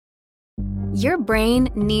Your brain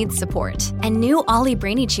needs support, and new Ollie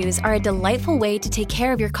Brainy Chews are a delightful way to take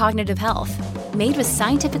care of your cognitive health. Made with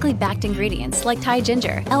scientifically backed ingredients like Thai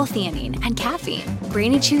ginger, L-theanine, and caffeine,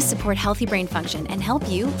 Brainy Chews support healthy brain function and help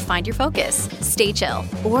you find your focus, stay chill,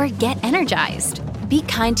 or get energized. Be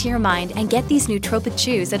kind to your mind and get these nootropic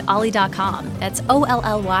chews at ollie.com. That's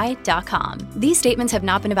OLLY.com. These statements have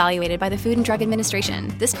not been evaluated by the Food and Drug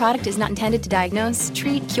Administration. This product is not intended to diagnose,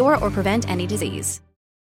 treat, cure, or prevent any disease.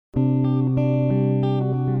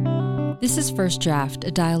 This is First Draft,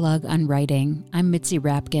 a dialogue on writing. I'm Mitzi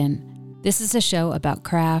Rapkin. This is a show about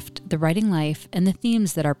craft, the writing life, and the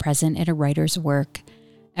themes that are present in a writer's work.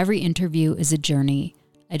 Every interview is a journey.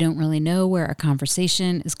 I don't really know where a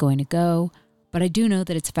conversation is going to go, but I do know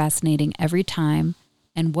that it's fascinating every time,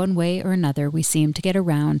 and one way or another we seem to get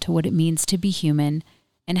around to what it means to be human,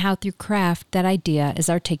 and how through craft that idea is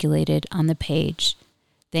articulated on the page.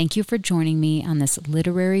 Thank you for joining me on this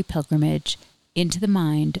literary pilgrimage into the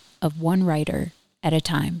mind of one writer at a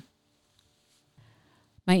time.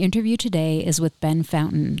 My interview today is with Ben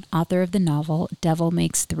Fountain, author of the novel Devil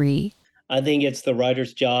Makes Three. I think it's the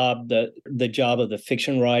writer's job, the job of the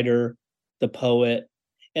fiction writer, the poet,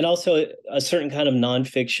 and also a certain kind of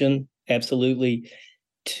nonfiction, absolutely,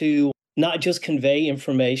 to not just convey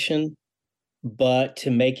information, but to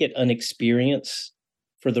make it an experience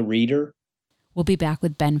for the reader. We'll be back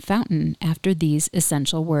with Ben Fountain after these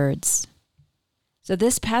essential words. So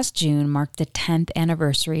this past June marked the 10th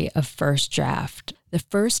anniversary of First Draft. The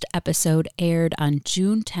first episode aired on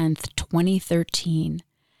June 10th, 2013.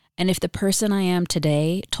 And if the person I am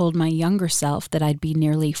today told my younger self that I'd be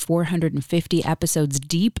nearly 450 episodes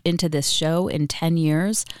deep into this show in 10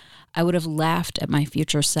 years, I would have laughed at my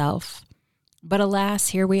future self. But alas,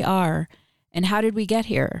 here we are. And how did we get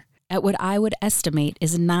here? At what I would estimate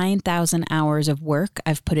is 9,000 hours of work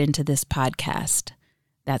I've put into this podcast.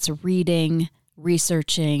 That's reading,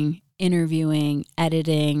 researching, interviewing,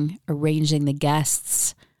 editing, arranging the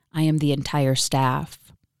guests. I am the entire staff.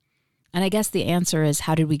 And I guess the answer is,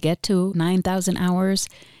 how did we get to 9,000 hours?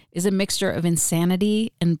 Is a mixture of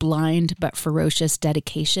insanity and blind but ferocious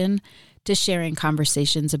dedication to sharing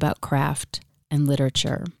conversations about craft and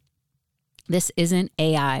literature. This isn't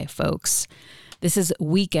AI, folks. This is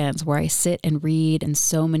weekends where I sit and read, and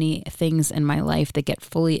so many things in my life that get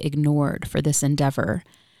fully ignored for this endeavor.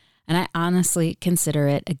 And I honestly consider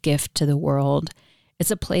it a gift to the world.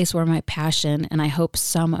 It's a place where my passion and I hope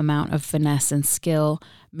some amount of finesse and skill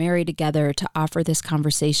marry together to offer this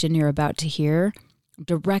conversation you're about to hear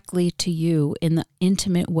directly to you in the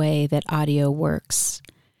intimate way that audio works.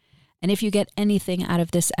 And if you get anything out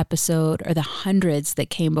of this episode, or the hundreds that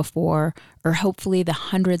came before, or hopefully the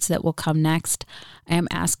hundreds that will come next, I am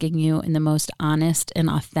asking you in the most honest and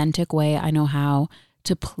authentic way I know how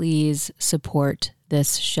to please support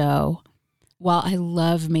this show. While I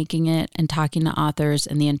love making it and talking to authors,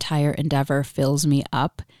 and the entire endeavor fills me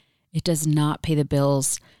up, it does not pay the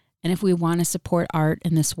bills. And if we want to support art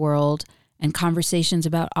in this world, and conversations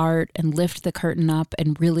about art, and lift the curtain up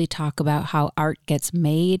and really talk about how art gets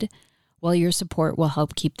made, well, your support will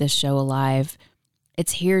help keep this show alive.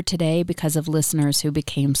 It's here today because of listeners who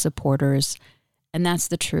became supporters, and that's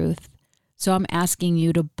the truth. So I'm asking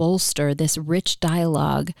you to bolster this rich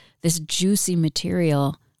dialogue, this juicy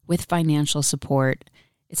material, with financial support.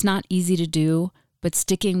 It's not easy to do, but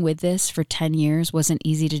sticking with this for 10 years wasn't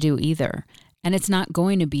easy to do either. And it's not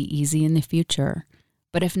going to be easy in the future.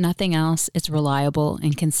 But if nothing else, it's reliable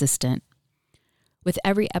and consistent. With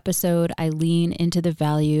every episode, I lean into the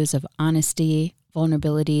values of honesty,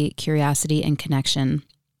 vulnerability, curiosity, and connection.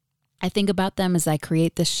 I think about them as I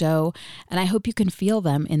create this show, and I hope you can feel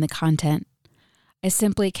them in the content. I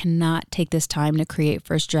simply cannot take this time to create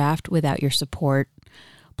First Draft without your support.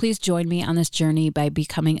 Please join me on this journey by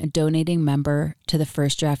becoming a donating member to the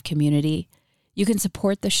First Draft community. You can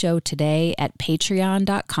support the show today at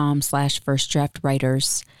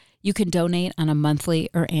patreon.com/firstdraftwriters. You can donate on a monthly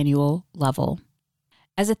or annual level.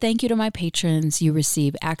 As a thank you to my patrons, you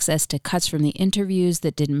receive access to cuts from the interviews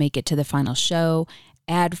that didn't make it to the final show,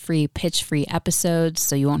 ad-free, pitch-free episodes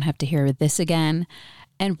so you won't have to hear this again,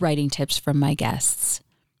 and writing tips from my guests.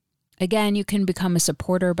 Again, you can become a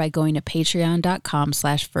supporter by going to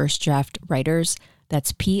patreon.com/firstdraftwriters.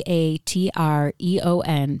 That's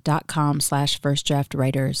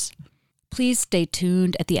patreon.com/firstdraftwriters. Please stay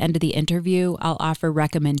tuned. At the end of the interview, I'll offer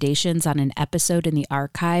recommendations on an episode in the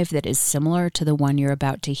archive that is similar to the one you're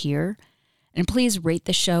about to hear. And please rate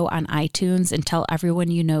the show on iTunes and tell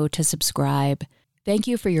everyone you know to subscribe. Thank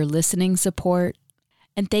you for your listening support.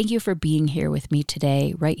 And thank you for being here with me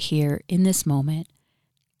today, right here in this moment.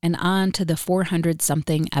 And on to the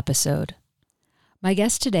 400-something episode. My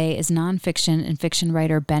guest today is nonfiction and fiction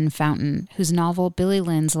writer Ben Fountain, whose novel Billy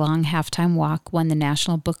Lynn's Long Halftime Walk won the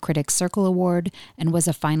National Book Critics Circle Award and was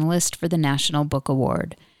a finalist for the National Book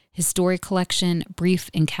Award. His story collection,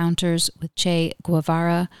 Brief Encounters with Che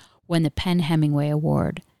Guevara, won the PEN/Hemingway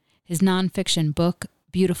Award. His nonfiction book,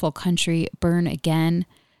 Beautiful Country, Burn Again,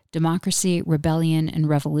 Democracy, Rebellion, and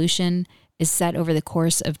Revolution, is set over the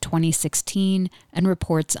course of 2016 and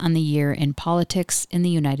reports on the year in politics in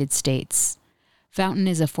the United States. Fountain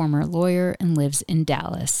is a former lawyer and lives in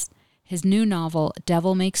Dallas. His new novel,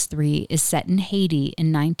 Devil Makes Three, is set in Haiti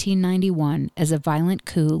in 1991 as a violent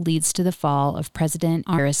coup leads to the fall of President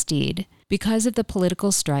Aristide. Because of the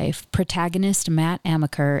political strife, protagonist Matt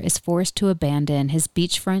Amaker is forced to abandon his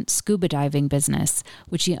beachfront scuba diving business,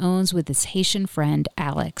 which he owns with his Haitian friend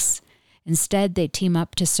Alex. Instead, they team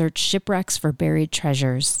up to search shipwrecks for buried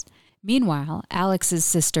treasures. Meanwhile, Alex's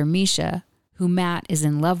sister Misha, who Matt is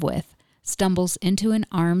in love with, stumbles into an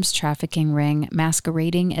arms trafficking ring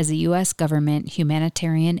masquerading as a U.S. government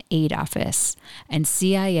humanitarian aid office, and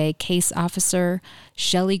CIA case officer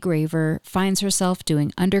Shelley Graver finds herself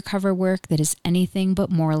doing undercover work that is anything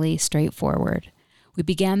but morally straightforward. We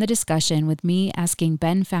began the discussion with me asking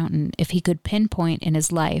Ben Fountain if he could pinpoint in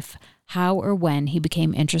his life how or when he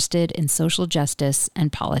became interested in social justice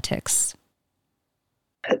and politics.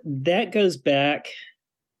 That goes back,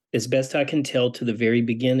 as best I can tell, to the very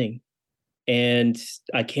beginning. And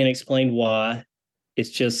I can't explain why. It's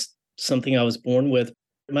just something I was born with.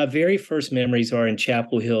 My very first memories are in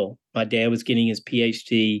Chapel Hill. My dad was getting his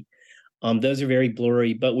PhD. Those are very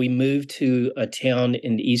blurry, but we moved to a town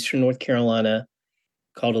in eastern North Carolina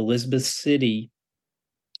called Elizabeth City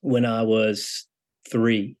when I was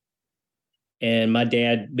 3. And my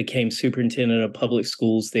dad became superintendent of public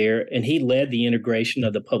schools there, and he led the integration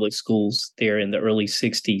of the public schools there in the early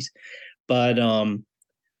 60s. But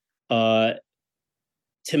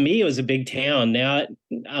to me, it was a big town. Now,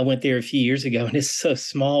 I went there a few years ago, and it's so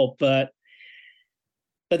small, but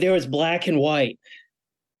there was black and white,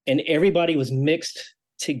 and everybody was mixed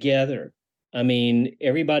together. I mean,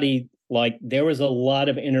 everybody, like, there was a lot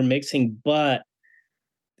of intermixing, but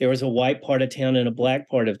there was a white part of town and a black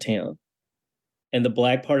part of town. And the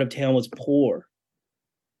black part of town was poor.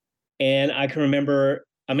 And I can remember,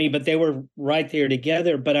 but they were right there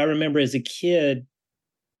together. But I remember as a kid,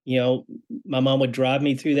 my mom would drive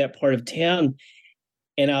me through that part of town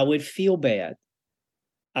and I would feel bad.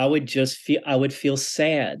 I would feel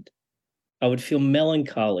sad. I would feel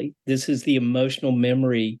melancholy. This is the emotional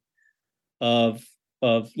memory of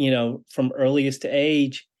from earliest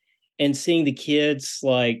age, and seeing the kids,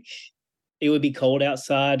 like, it would be cold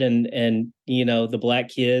outside and the black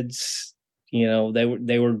kids,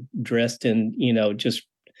 they were dressed in, just,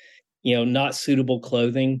 not suitable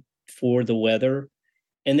clothing for the weather.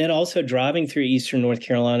 And then also driving through eastern North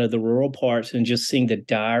Carolina, the rural parts, and just seeing the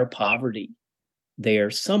dire poverty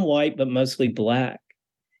there, some white, but mostly black.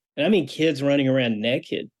 And kids running around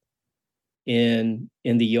naked in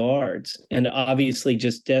the yards, and obviously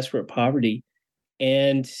just desperate poverty.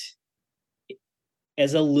 And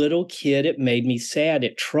as a little kid, it made me sad.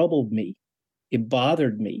 It troubled me. It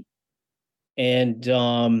bothered me. And,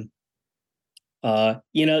 so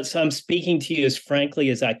I'm speaking to you as frankly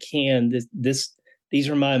as I can. These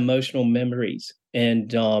are my emotional memories.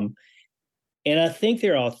 And I think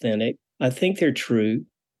they're authentic. I think they're true.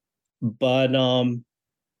 But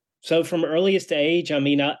so from earliest age,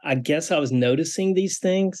 I guess I was noticing these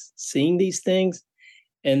things, seeing these things,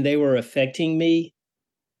 and they were affecting me.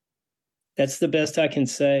 That's the best I can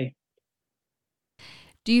say.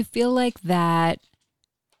 Do you feel like that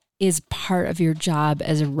is part of your job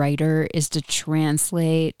as a writer, is to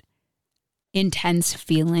translate intense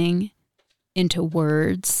feeling into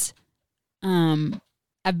words?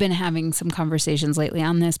 I've been having some conversations lately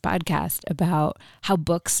on this podcast about how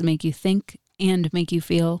books make you think and make you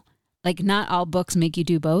feel. Like, not all books make you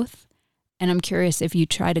do both. And I'm curious if you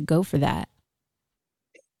try to go for that.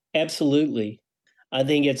 Absolutely. I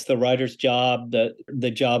think it's the writer's job,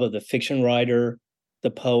 the job of the fiction writer, the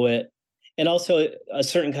poet, and also a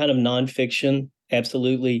certain kind of nonfiction,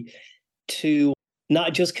 absolutely, to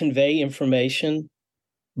not just convey information,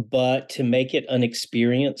 but to make it an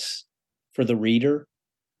experience for the reader.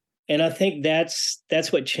 And I think that's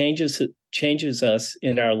what changes us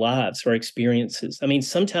in our lives, our experiences.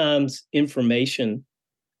 Sometimes information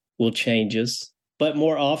will change us, but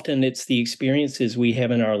more often it's the experiences we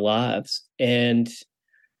have in our lives. And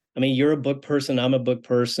you're a book person, I'm a book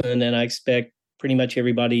person, and I expect pretty much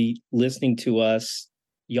everybody listening to us,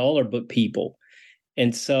 y'all are book people.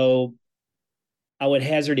 And so I would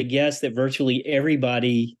hazard a guess that virtually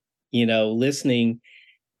everybody, listening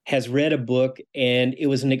has read a book and it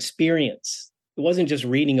was an experience. It wasn't just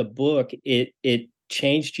reading a book. It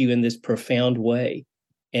changed you in this profound way.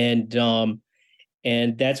 And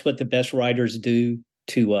that's what the best writers do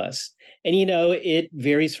to us. And, it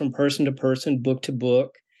varies from person to person, book to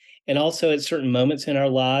book. And also at certain moments in our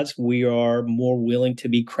lives, we are more willing to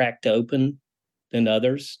be cracked open than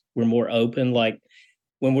others. We're more open. Like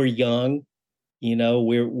when we're young,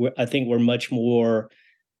 I think we're much more,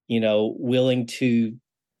 willing to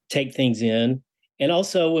take things in. And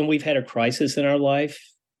also when we've had a crisis in our life,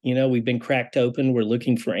 we've been cracked open. We're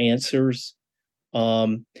looking for answers.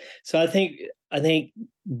 So I think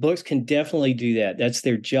books can definitely do that. That's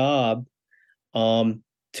their job,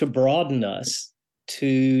 to broaden us,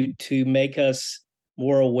 to make us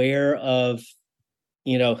more aware of,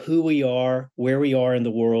 who we are, where we are in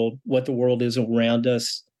the world, what the world is around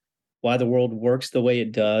us, why the world works the way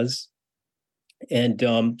it does. And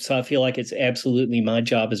so I feel like it's absolutely my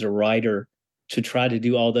job as a writer to try to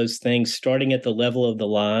do all those things, starting at the level of the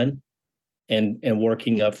line and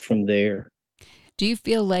working up from there. Do you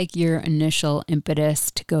feel like your initial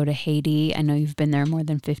impetus to go to Haiti, I know you've been there more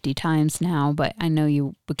than 50 times now, but I know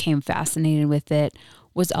you became fascinated with it,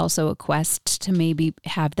 was also a quest to maybe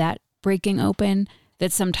have that breaking open,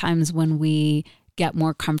 that sometimes when we get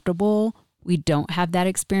more comfortable, we don't have that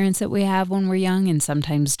experience that we have when we're young, and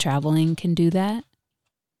sometimes traveling can do that?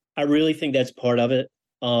 I really think that's part of it.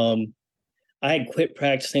 I had quit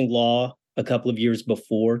practicing law a couple of years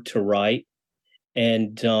before to write.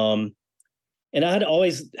 And I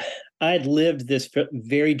had lived this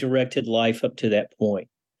very directed life up to that point.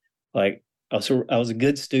 Like I was a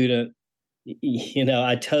good student.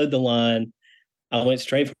 I towed the line. I went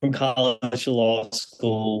straight from college to law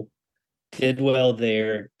school, did well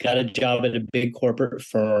there, got a job at a big corporate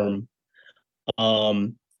firm.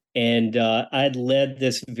 And I'd led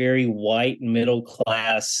this very white middle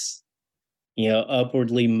class,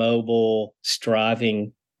 upwardly mobile,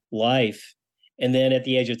 striving life. And then at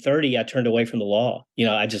the age of 30, I turned away from the law.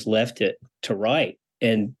 I just left it to write,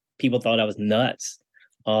 and people thought I was nuts.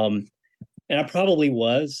 And I probably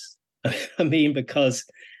was.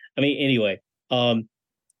 Anyway.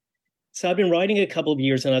 So I've been writing a couple of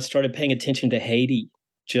years, and I started paying attention to Haiti.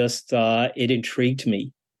 Just it intrigued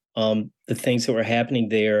me, the things that were happening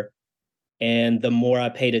there. And the more I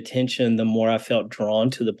paid attention, the more I felt drawn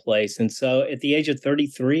to the place. And so at the age of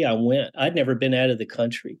 33, I went. I'd never been out of the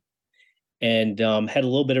country. And had a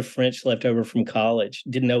little bit of French left over from college.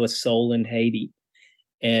 Didn't know a soul in Haiti,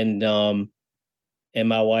 and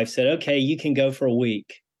my wife said, "Okay, you can go for a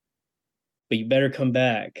week, but you better come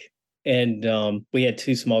back." And we had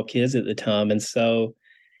 2 small kids at the time, and so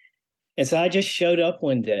I just showed up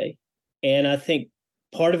one day, and I think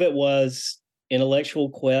part of it was intellectual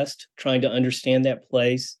quest, trying to understand that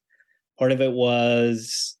place. Part of it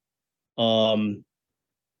was,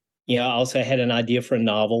 I also had an idea for a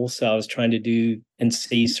novel, so I was trying to do and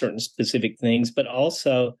see certain specific things. But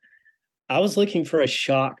also, I was looking for a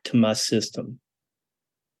shock to my system.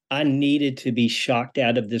 I needed to be shocked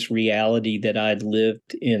out of this reality that I'd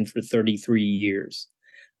lived in for 33 years.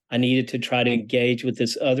 I needed to try to engage with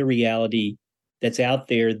this other reality that's out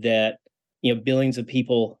there that, billions of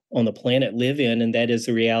people on the planet live in, and that is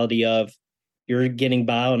the reality of you're getting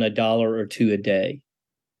by on $1 or $2 a day.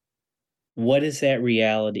 What is that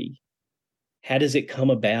reality? How does it come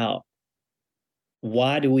about?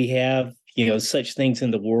 Why do we have, such things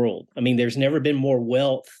in the world? There's never been more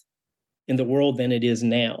wealth in the world than it is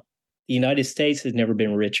now. The United States has never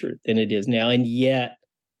been richer than it is now. And yet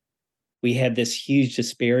we have this huge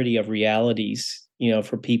disparity of realities,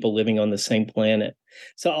 for people living on the same planet.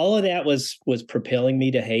 So all of that was propelling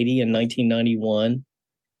me to Haiti in 1991.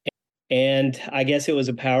 And I guess it was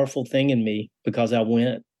a powerful thing in me because I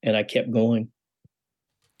went and I kept going.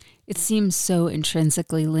 It seems so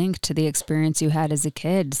intrinsically linked to the experience you had as a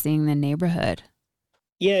kid, seeing the neighborhood.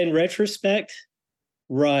 Yeah, in retrospect,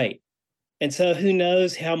 right. And so who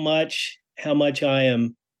knows how much I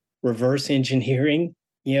am reverse engineering,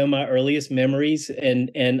 my earliest memories,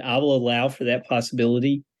 and I will allow for that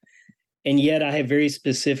possibility. And yet I have very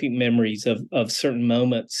specific memories of certain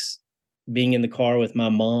moments being in the car with my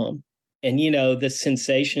mom. And, the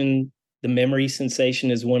sensation, the memory sensation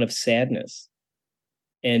is one of sadness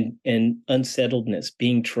and unsettledness,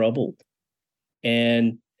 being troubled.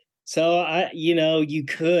 And so you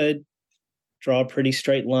could draw a pretty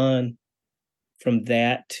straight line from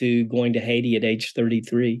that to going to Haiti at age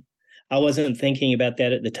 33. I wasn't thinking about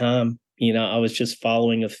that at the time. I was just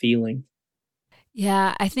following a feeling.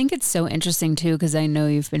 Yeah, I think it's so interesting too, because I know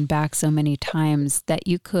you've been back so many times that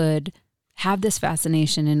you could have this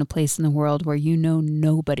fascination in a place in the world where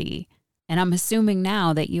nobody, And I'm assuming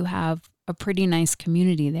now that you have a pretty nice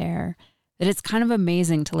community there, that it's kind of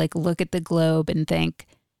amazing to like look at the globe and think,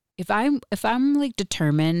 if I'm like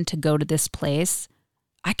determined to go to this place,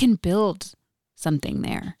 I can build something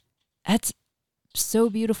there. That's so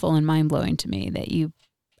beautiful and mind-blowing to me that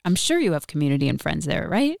I'm sure you have community and friends there,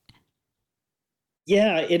 right?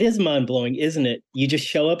 Yeah, it is mind-blowing, isn't it? You just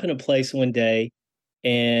show up in a place one day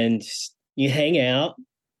and you hang out,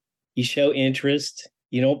 you show interest,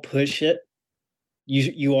 you don't push it.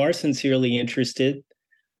 You are sincerely interested.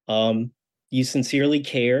 You sincerely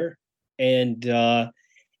care, and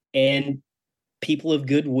people of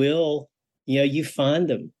goodwill, you find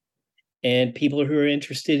them, and people who are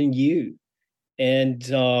interested in you. And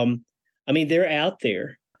I mean, they're out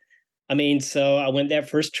there. I mean, so I went that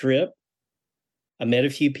first trip. I met a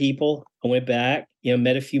few people. I went back,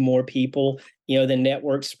 met a few more people. The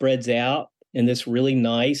network spreads out in this really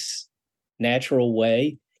nice, natural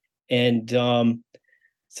way. And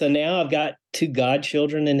so now I've got 2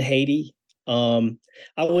 godchildren in Haiti. I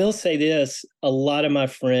will say this, a lot of my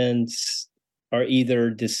friends are either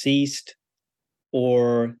deceased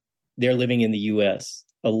or they're living in the U.S.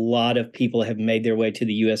 A lot of people have made their way to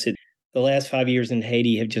the U.S. The last 5 years in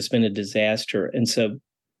Haiti have just been a disaster. And so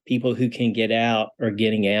people who can get out are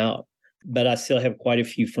getting out. But I still have quite a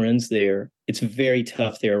few friends there. It's very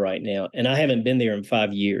tough there right now. And I haven't been there in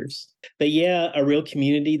 5 years. But yeah, a real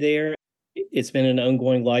community there. It's been an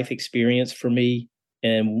ongoing life experience for me,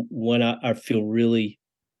 and one I feel really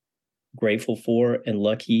grateful for and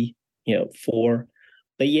lucky, for.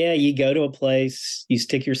 But yeah, you go to a place, you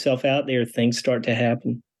stick yourself out there, things start to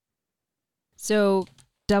happen. So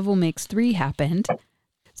Devil Makes 3 happened.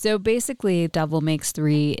 So basically, Devil Makes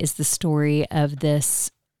 3 is the story of this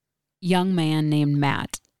young man named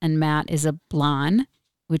Matt. And Matt is a blonde,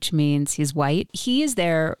 which means he's white. He is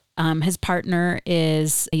there. His partner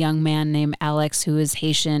is a young man named Alex, who is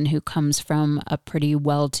Haitian, who comes from a pretty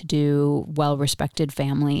well-to-do, well-respected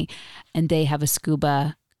family. And they have a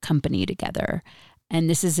scuba company together. And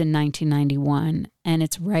this is in 1991. And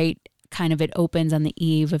it's it opens on the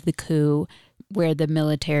eve of the coup where the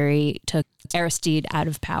military took Aristide out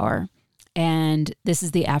of power. And this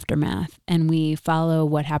is the aftermath. And we follow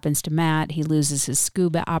what happens to Matt. He loses his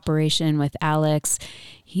scuba operation with Alex.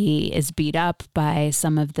 He is beat up by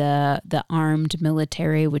some of the armed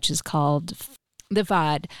military, which is called the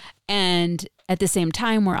FAD. And at the same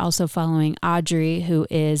time, we're also following Audrey, who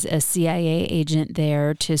is a CIA agent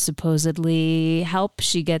there to supposedly help.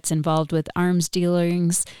 She gets involved with arms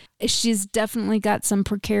dealings. She's definitely got some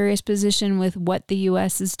precarious position with what the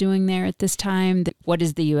U.S. is doing there at this time. What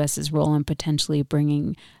is the U.S.'s role in potentially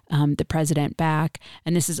bringing the president back?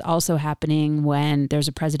 And this is also happening when there's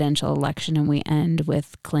a presidential election and we end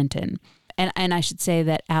with Clinton. And I should say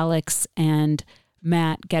that Alex and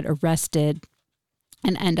Matt get arrested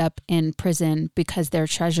and end up in prison because they're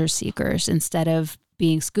treasure seekers. Instead of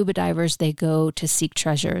being scuba divers, they go to seek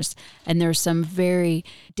treasures. And there's some very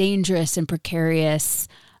dangerous and precarious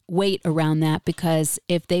weight around that, because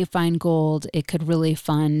if they find gold, it could really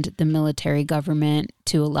fund the military government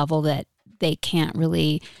to a level that they can't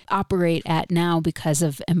really operate at now because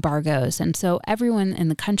of embargoes. And so everyone in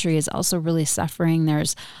the country is also really suffering.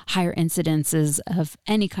 There's higher incidences of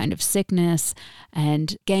any kind of sickness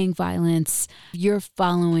and gang violence. You're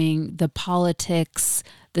following the politics,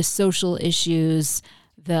 the social issues,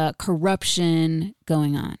 the corruption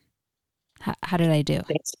going on. How did I do?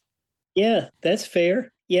 That's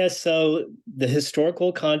fair. Yeah, so the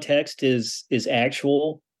historical context is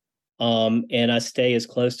actual. And I stay as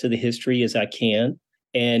close to the history as I can.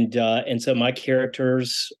 And so my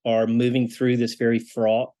characters are moving through this very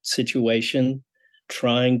fraught situation,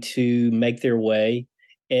 trying to make their way.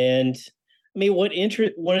 And I mean,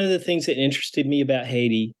 one of the things that interested me about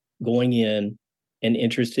Haiti going in, and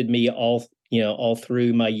interested me all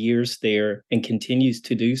through my years there and continues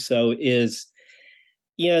to do so, is,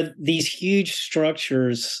 these huge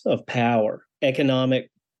structures of power, economic,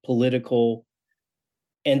 political,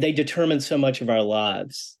 and they determine so much of our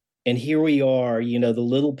lives. And here we are, the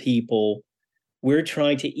little people, we're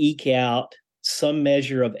trying to eke out some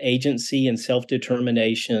measure of agency and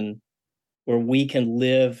self-determination where we can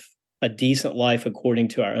live a decent life according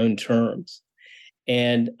to our own terms.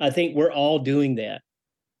 And I think we're all doing that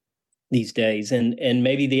these days. And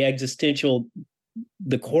maybe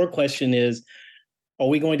the core question is, are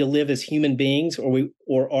we going to live as human beings,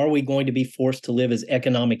 or are we going to be forced to live as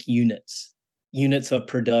economic units of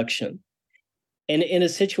production? And in a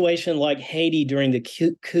situation like Haiti during the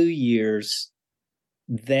coup years,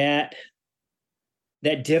 that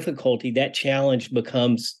difficulty, that challenge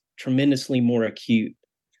becomes tremendously more acute.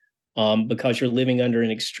 because you're living under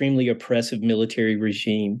an extremely oppressive military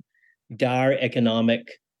regime, dire economic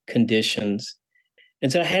conditions.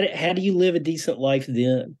 And so how do you live a decent life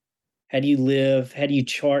then? How do you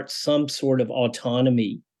chart some sort of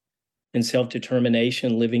autonomy and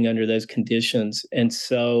self-determination living under those conditions? And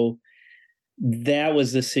so that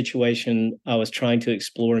was the situation I was trying to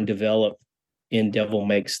explore and develop in Devil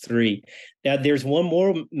Makes Three. Now, there's one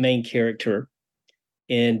more main character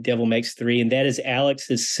in Devil Makes Three, and that is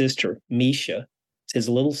Alex's sister, Misha. It's his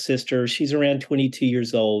little sister. She's around 22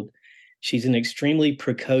 years old. She's an extremely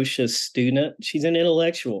precocious student. She's an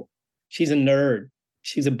intellectual. She's a nerd.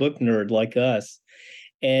 She's a book nerd like us.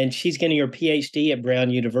 And she's getting her PhD at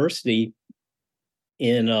Brown University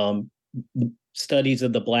in studies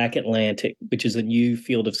of the Black Atlantic, which is a new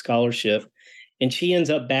field of scholarship. And she ends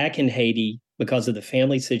up back in Haiti because of the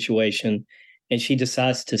family situation, and she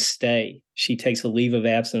decides to stay. She takes a leave of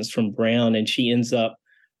absence from Brown, and she ends up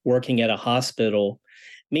working at a hospital.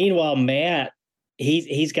 Meanwhile, Matt,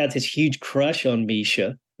 he's got this huge crush on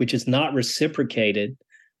Misha, which is not reciprocated.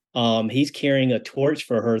 He's carrying a torch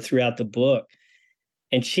for her throughout the book,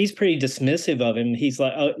 and she's pretty dismissive of him. He's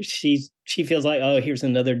like, oh, she feels like, oh, here's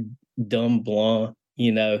another dumb blonde,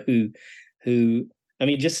 who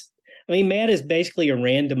Matt is basically a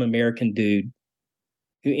random American dude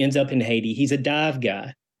who ends up in Haiti. He's a dive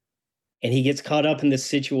guy, and he gets caught up in this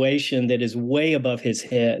situation that is way above his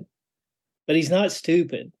head. But he's not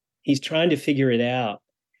stupid. He's trying to figure it out.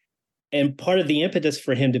 And part of the impetus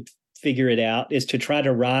for him to figure it out is to try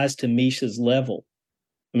to rise to Misha's level.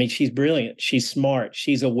 I mean, she's brilliant. She's smart.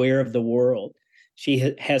 She's aware of the world.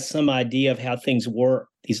 She has some idea of how things work,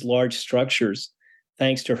 these large structures,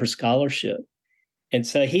 thanks to her scholarship. And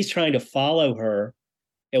so he's trying to follow her.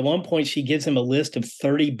 At one point, she gives him a list of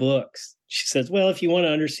 30 books. She says, well, if you want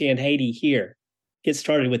to understand Haiti, here, get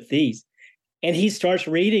started with these. And he starts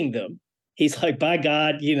reading them. He's like, by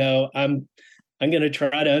God, I'm going to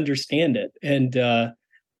try to understand it. And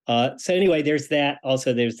so anyway, there's that.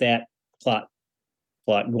 Also, there's that plot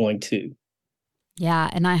going too. Yeah,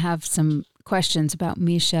 and I have some questions about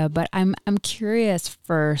Misha, but I'm curious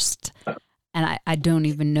first, and I don't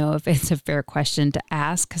even know if it's a fair question to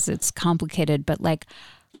ask because it's complicated, but like,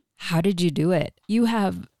 how did you do it? You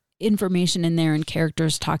have information in there and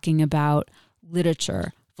characters talking about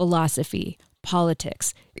literature, philosophy,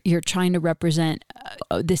 politics. You're trying to represent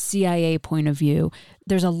the CIA point of view.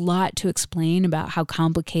 There's a lot to explain about how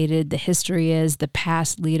complicated the history is, the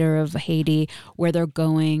past leader of Haiti, where they're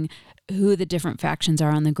going, who the different factions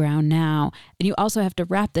are on the ground now. And you also have to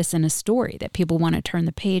wrap this in a story that people want to turn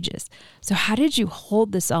the pages. So how did you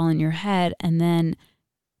hold this all in your head and then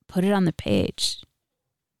put it on the page?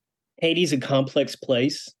 Haiti's a complex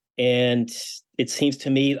place, and it seems to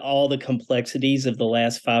me all the complexities of the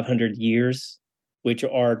last 500 years, which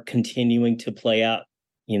are continuing to play out,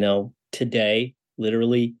 today,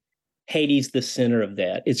 literally, Haiti's the center of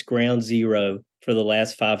that. It's ground zero for the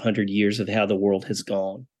last 500 years of how the world has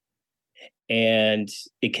gone. And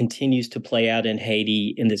it continues to play out in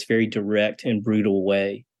Haiti in this very direct and brutal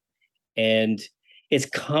way. And it's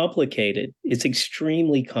complicated. It's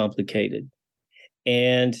extremely complicated.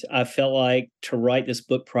 And I felt like to write this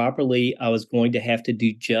book properly, I was going to have to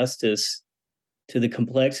do justice to the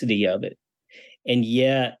complexity of it, and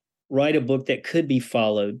yet write a book that could be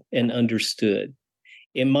followed and understood.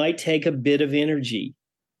 It might take a bit of energy.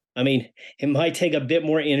 I mean, it might take a bit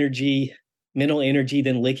more energy, mental energy,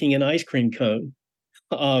 than licking an ice cream cone.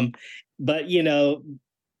 But,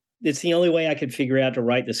 it's the only way I could figure out to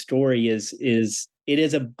write the story is it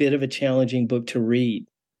is a bit of a challenging book to read.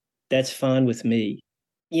 That's fine with me.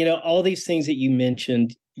 All these things that you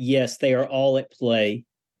mentioned, yes, they are all at play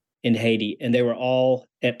in Haiti, and they were all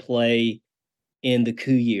at play in the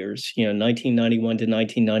coup years, 1991 to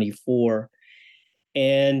 1994.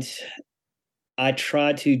 And I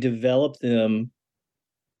tried to develop them,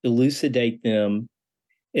 elucidate them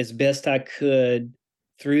as best I could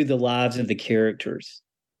through the lives of the characters.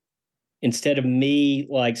 Instead of me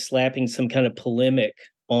like slapping some kind of polemic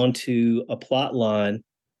onto a plot line,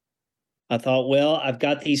 I thought, well, I've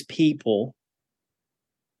got these people.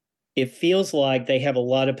 It feels like they have a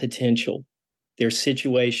lot of potential. Their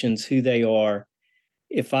situations, who they are.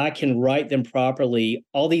 If I can write them properly,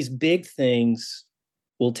 all these big things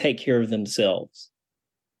will take care of themselves.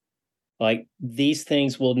 Like these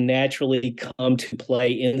things will naturally come to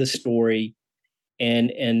play in the story,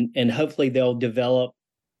 and hopefully they'll develop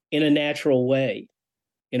in a natural way,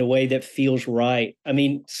 in a way that feels right. I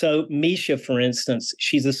mean, so Misha, for instance,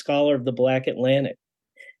 she's a scholar of the Black Atlantic.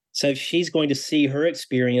 So she's going to see her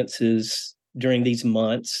experiences during these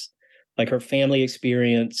months, like her family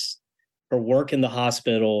experience, her work in the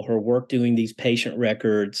hospital, her work doing these patient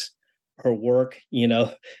records, her work,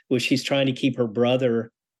 where she's trying to keep her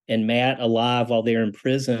brother and Matt alive while they're in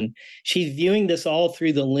prison. She's viewing this all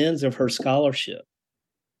through the lens of her scholarship,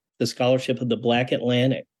 the scholarship of the Black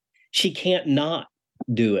Atlantic. She can't not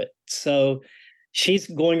do it. So she's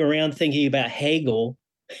going around thinking about Hegel,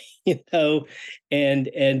 and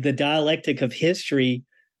the dialectic of history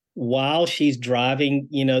while she's driving,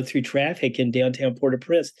 through traffic in downtown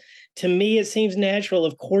Port-au-Prince. To me, it seems natural.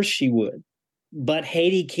 Of course she would. But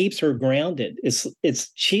Haiti keeps her grounded.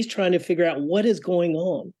 She's trying to figure out what is going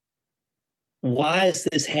on. Why is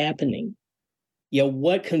this happening?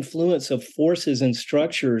 What confluence of forces and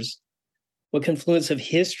structures, what confluence of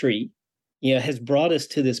history, has brought us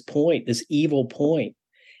to this point, this evil point.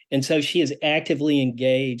 And so she is actively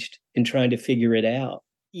engaged in trying to figure it out.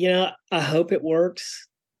 I hope it works.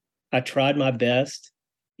 I tried my best.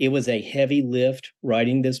 It was a heavy lift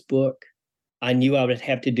writing this book. I knew I would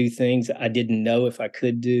have to do things I didn't know if I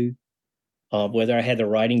could do, whether I had the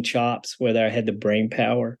writing chops, whether I had the brain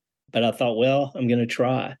power. But I thought, well, I'm going to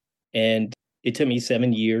try. And it took me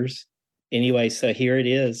 7 years. Anyway, so here it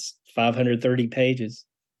is, 530 pages.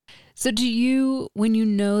 So do you, when you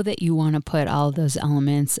know that you want to put all of those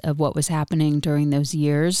elements of what was happening during those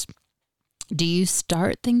years, do you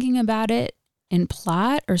start thinking about it in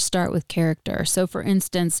plot or start with character? So for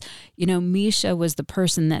instance, Misha was the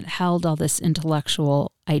person that held all this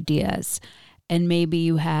intellectual ideas, and maybe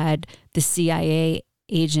you had the CIA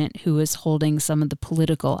agent who was holding some of the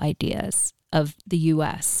political ideas of the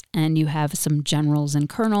U.S., and you have some generals and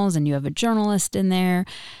colonels, and you have a journalist in there.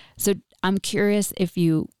 So I'm curious if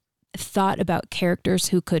you thought about characters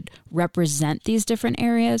who could represent these different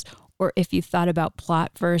areas, or if you thought about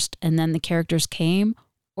plot first and then the characters came,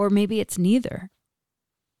 or maybe it's neither.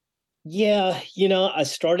 Yeah, I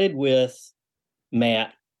started with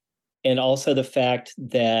Matt, and also the fact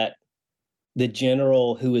that the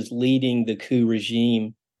general who was leading the coup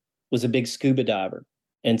regime was a big scuba diver.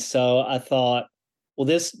 And so I thought, well,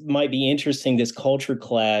 this might be interesting, this culture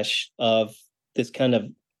clash of this kind of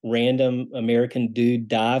random American dude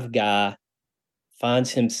dive guy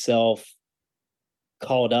finds himself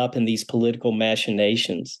caught up in these political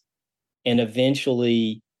machinations and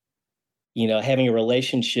eventually, having a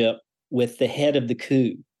relationship with the head of the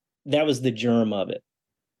coup. That was the germ of it.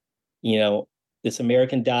 This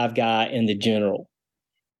American dive guy and the general.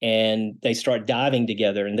 And they start diving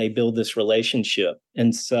together and they build this relationship.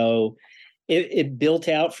 And so it built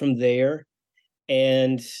out from there.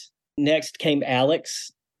 And next came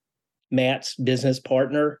Alex, Matt's business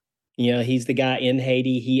partner. He's the guy in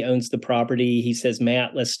Haiti. He owns the property. He says,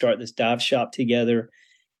 Matt, let's start this dive shop together.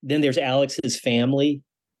 Then there's Alex's family,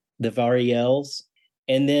 the Variels.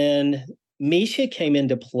 And then Misha came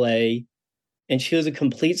into play, and she was a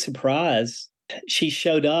complete surprise. She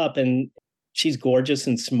showed up, and she's gorgeous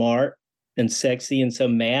and smart and sexy. And so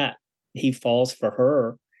Matt, he falls for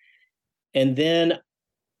her. And then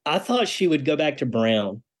I thought she would go back to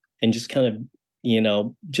Brown and just kind of,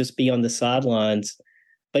 just be on the sidelines.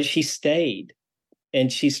 But she stayed,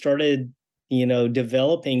 and she started,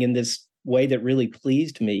 developing in this way that really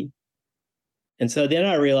pleased me. And so then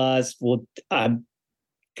I realized, well, I've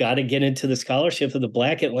got to get into the scholarship of the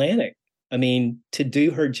Black Atlantic. I mean, to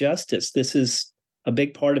do her justice, this is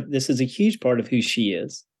a huge part of who she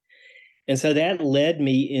is. And so that led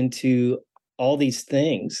me into all these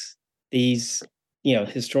things, these,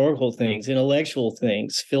 historical things, intellectual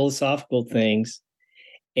things, philosophical things,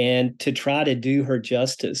 and to try to do her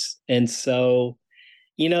justice. And so,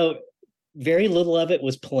 very little of it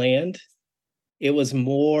was planned. It was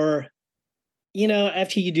more,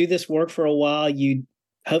 after you do this work for a while,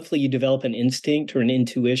 hopefully you develop an instinct or an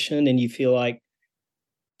intuition, and you feel like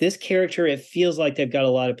this character, it feels like they've got a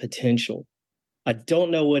lot of potential. I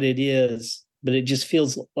don't know what it is, but it just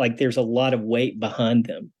feels like there's a lot of weight behind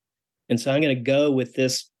them. And so I'm going to go with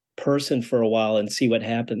this person for a while and see what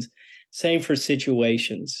happens. Same for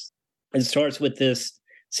situations. It starts with this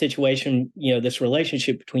situation, this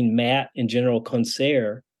relationship between Matt and General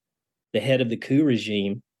Concert, the head of the coup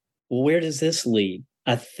regime. Well, where does this lead?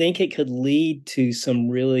 I think it could lead to some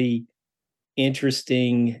really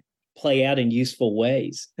interesting play out in useful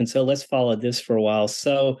ways. And so let's follow this for a while.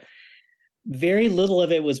 So very little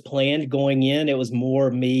of it was planned going in. It was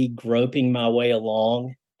more me groping my way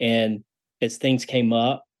along. And as things came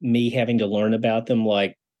up, me having to learn about them,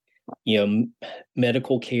 like,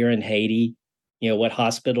 medical care in Haiti, what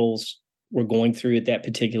hospitals were going through at that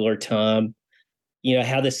particular time,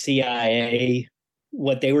 how the CIA,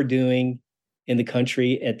 what they were doing in the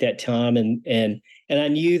country at that time. And I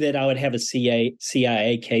knew that I would have a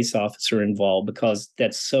CIA case officer involved because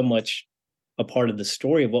that's so much a part of the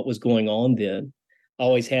story of what was going on then,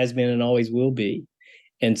 always has been and always will be.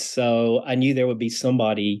 And so I knew there would be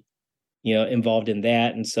somebody, involved in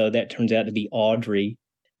that. And so that turns out to be Audrey.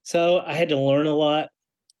 So I had to learn a lot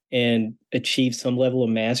and achieve some level of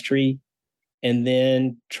mastery, and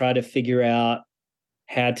then try to figure out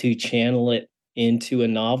how to channel it into a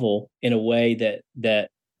novel in a way that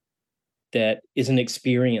is an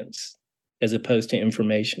experience as opposed to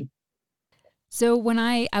information. So when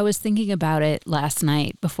I was thinking about it last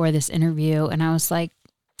night before this interview, and I was like,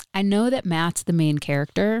 I know that Matt's the main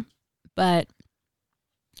character,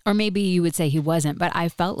 or maybe you would say he wasn't, but I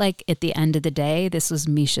felt like at the end of the day, this was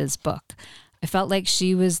Misha's book. I felt like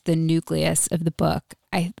she was the nucleus of the book.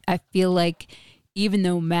 I feel like even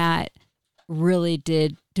though Matt really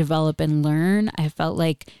did develop and learn, I felt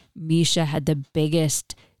like Misha had the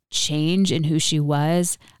biggest change in who she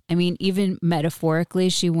was. I mean, even metaphorically,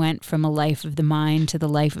 she went from a life of the mind to the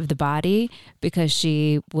life of the body, because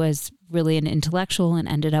she was really an intellectual and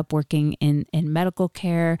ended up working in medical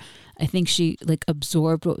care. I think she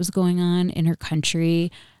absorbed what was going on in her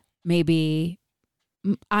country, maybe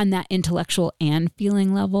on that intellectual and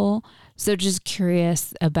feeling level. So just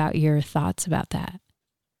curious about your thoughts about that.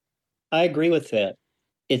 I agree with that.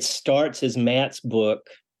 It starts as Matt's book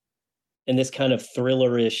in this kind of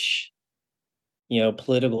thrillerish,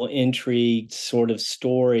 political intrigue sort of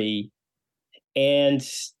story. And,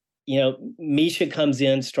 Misha comes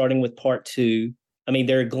in starting with part 2. I mean,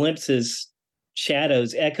 there are glimpses,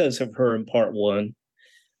 shadows, echoes of her in part 1,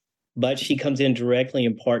 but she comes in directly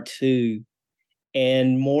in part 2.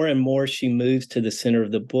 And more she moves to the center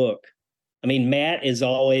of the book. I mean, Matt is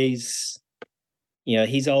always,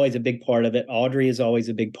 he's always a big part of it. Audrey is always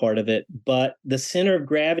a big part of it. But the center of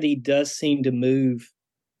gravity does seem to move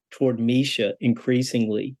toward Misha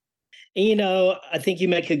increasingly. And, I think you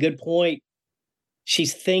make a good point.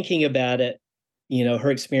 She's thinking about it,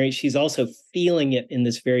 her experience. She's also feeling it in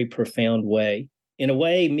this very profound way. In a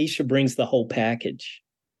way, Misha brings the whole package.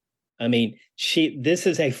 I mean, this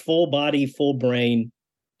is a full body, full brain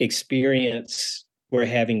experience we're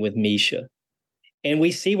having with Misha. And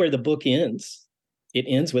we see where the book ends. It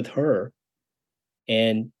ends with her.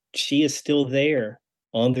 And she is still there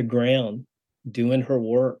on the ground, doing her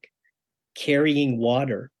work, carrying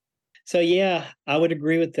water. So, yeah, I would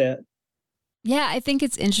agree with that. Yeah, I think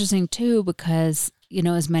it's interesting, too, because,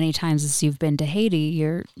 as many times as you've been to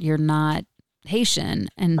Haiti, you're not Haitian.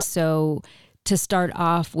 And so to start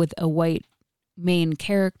off with a white main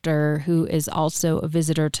character who is also a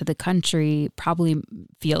visitor to the country probably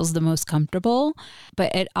feels the most comfortable.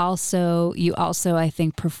 But you also, I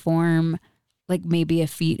think, perform maybe a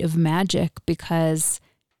feat of magic, because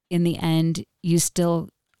in the end, you still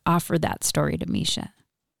offer that story to Misha.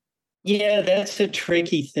 Yeah, that's a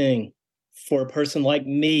tricky thing for a person like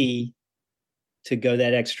me to go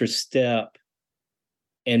that extra step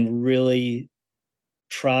and really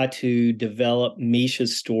try to develop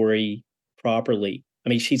Misha's story properly. I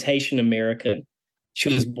mean, she's Haitian American.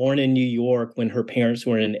 She was born in New York when her parents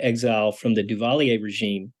were in exile from the Duvalier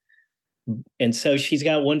regime. And so she's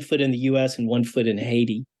got one foot in the US and one foot in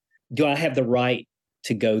Haiti. Do I have the right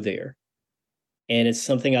to go there? And it's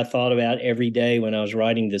something I thought about every day when I was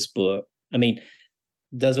writing this book. I mean,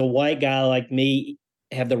 does a white guy like me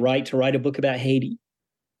have the right to write a book about Haiti?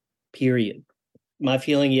 Period. My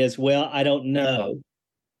feeling is, well, I don't know.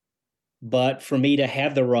 But for me to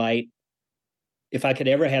have the right, if I could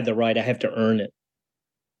ever have the right, I have to earn it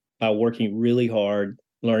by working really hard,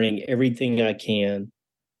 learning everything I can,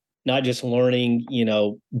 not just learning,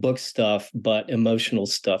 book stuff, but emotional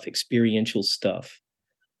stuff, experiential stuff.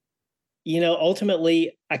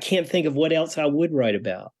 Ultimately, I can't think of what else I would write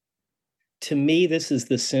about. To me, this is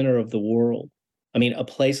the center of the world. I mean, a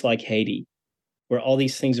place like Haiti, where all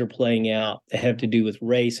these things are playing out that have to do with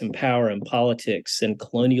race and power and politics and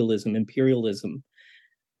colonialism, imperialism.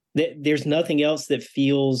 There's nothing else that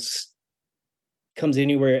comes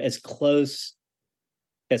anywhere as close,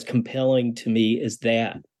 as compelling to me as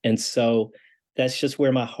that. And so that's just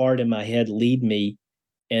where my heart and my head lead me.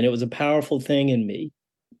 And it was a powerful thing in me.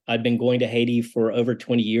 I'd been going to Haiti for over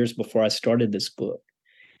 20 years before I started this book.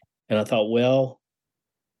 And I thought, well,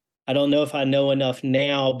 I don't know if I know enough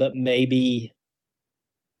now, but maybe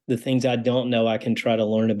the things I don't know, I can try to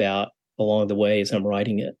learn about along the way as I'm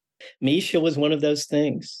writing it. Misha was one of those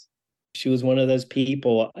things. She was one of those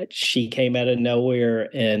people. She came out of nowhere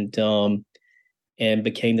and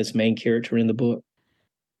became this main character in the book.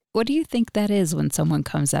 What do you think that is when someone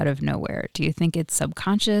comes out of nowhere? Do you think it's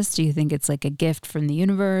subconscious? Do you think it's like a gift from the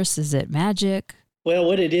universe? Is it magic? Well,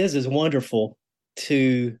 what it is wonderful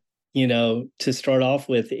to start off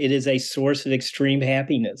with. It is a source of extreme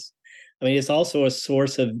happiness. I mean, it's also a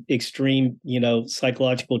source of extreme,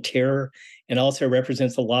 psychological terror, and also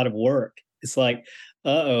represents a lot of work. It's like,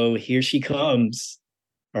 uh-oh, here she comes.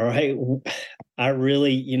 All right. I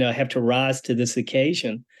really, have to rise to this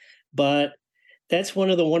occasion. But that's one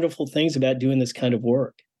of the wonderful things about doing this kind of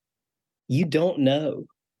work. You don't know.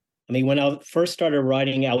 I mean, when I first started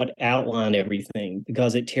writing, I would outline everything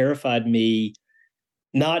because it terrified me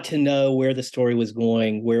not to know where the story was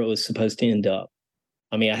going, where it was supposed to end up.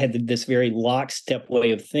 I mean, I had this very lockstep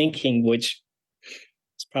way of thinking, which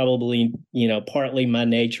is probably, partly my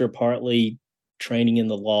nature, partly training in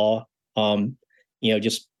the law.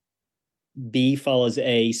 Just B follows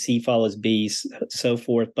A, C follows B, so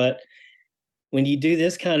forth. But when you do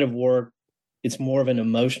this kind of work, it's more of an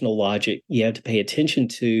emotional logic you have to pay attention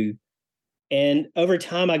to. And over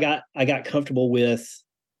time, I got comfortable with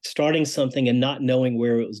starting something and not knowing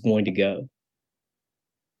where it was going to go.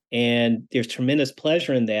 And there's tremendous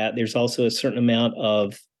pleasure in that. There's also a certain amount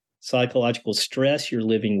of psychological stress you're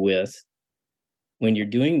living with when you're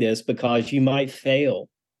doing this, because you might fail.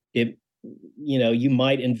 You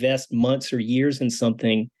might invest months or years in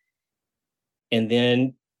something, and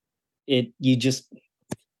then it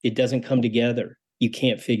doesn't come together. You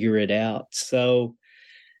can't figure it out. So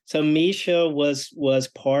Misha was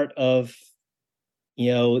part of,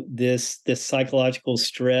 this psychological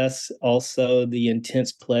stress, also the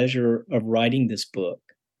intense pleasure of writing this book,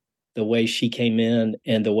 the way she came in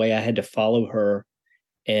and the way I had to follow her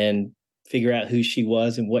and figure out who she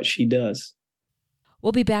was and what she does.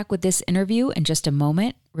 We'll be back with this interview in just a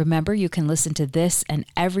moment. Remember, you can listen to this and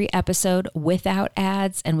every episode without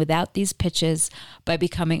ads and without these pitches by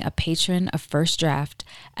becoming a patron of First Draft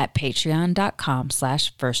at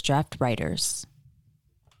patreon.com/firstdraftwriters.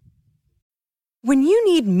 When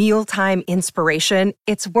you need mealtime inspiration,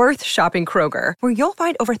 it's worth shopping Kroger, where you'll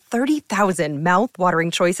find over 30,000 mouth-watering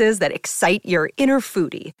choices that excite your inner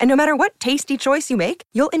foodie. And no matter what tasty choice you make,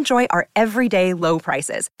 you'll enjoy our everyday low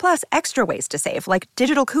prices, plus extra ways to save, like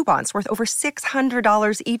digital coupons worth over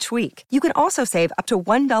 $600 each week. You can also save up to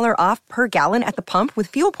 $1 off per gallon at the pump with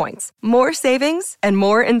fuel points. More savings and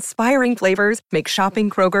more inspiring flavors make shopping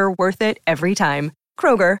Kroger worth it every time.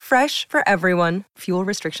 Kroger, fresh for everyone. Fuel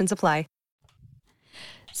restrictions apply.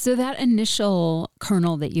 So that initial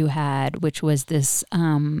kernel that you had, which was this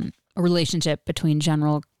relationship between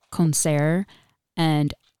General Concert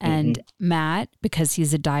and Matt, because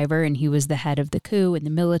he's a diver and he was the head of the coup in the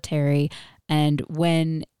military. And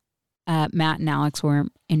when Matt and Alex were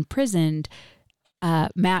imprisoned,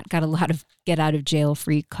 Matt got a lot of get out of jail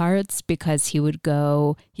free cards because he was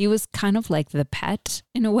kind of like the pet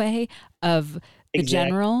in a way of the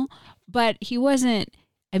general, but he wasn't.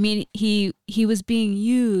 I mean, he was being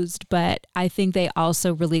used, but I think they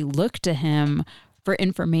also really looked to him for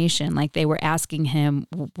information. Like they were asking him,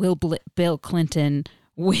 will Bill Clinton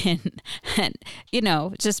win? And,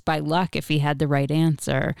 just by luck if he had the right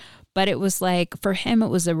answer. But it was like, for him, it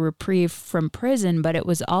was a reprieve from prison, but it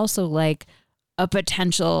was also like a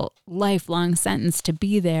potential lifelong sentence to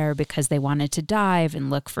be there because they wanted to dive and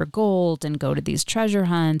look for gold and go to these treasure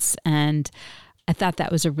hunts. And I thought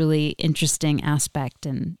that was a really interesting aspect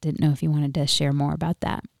and didn't know if you wanted to share more about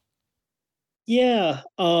that. Yeah.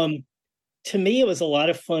 To me, it was a lot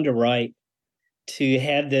of fun to write, to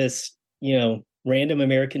have this, random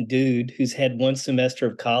American dude who's had one semester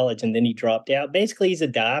of college and then he dropped out. Basically, he's a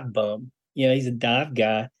dive bum. He's a dive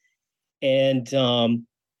guy. And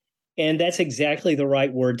that's exactly the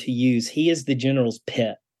right word to use. He is the general's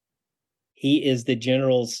pet. He is the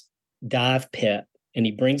general's dive pet. And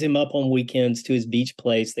he brings him up on weekends to his beach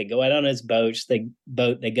place. They go out on his boats. They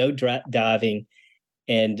go diving.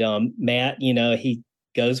 And Matt, he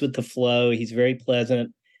goes with the flow. He's very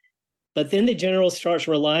pleasant. But then the general starts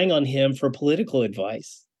relying on him for political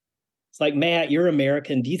advice. It's like, Matt, you're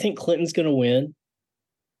American. Do you think Clinton's going to win?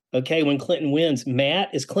 Okay, when Clinton wins,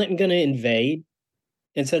 is Clinton going to invade?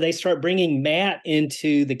 And so they start bringing Matt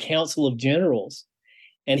into the Council of Generals.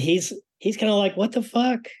 And he's kind of like, what the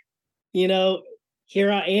fuck? Here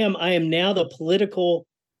I am now the political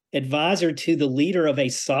advisor to the leader of a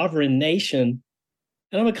sovereign nation,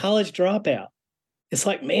 and I'm a college dropout. It's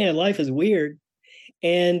like, man, life is weird.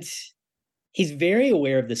 And he's very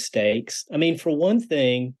aware of the stakes. I mean, for one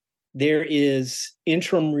thing, there is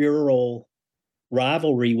intramural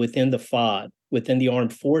rivalry within the FOD, within the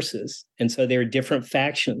armed forces. And so there are different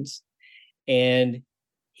factions. And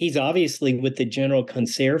he's obviously with the General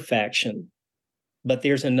Concert faction. But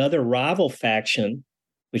there's another rival faction,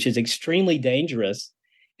 which is extremely dangerous.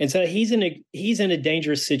 And so he's in a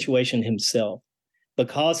dangerous situation himself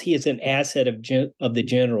because he is an asset of the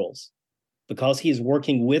generals, because he is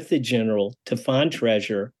working with the general to find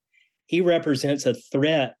treasure. he represents a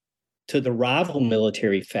threat to the rival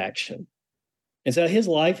military faction. And so his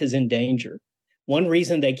life is in danger. One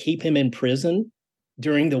reason they keep him in prison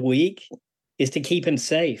during the week is to keep him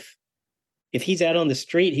safe. If he's out on the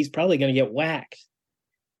street, he's probably going to get whacked.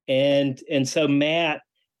 And so Matt,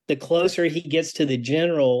 the closer he gets to the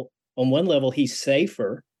general, on one level, he's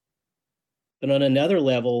safer, but on another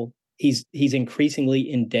level, he's increasingly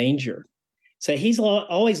in danger. So he's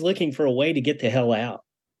always looking for a way to get the hell out.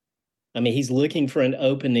 I mean, he's looking for an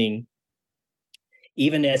opening,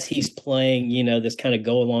 even as he's playing, this kind of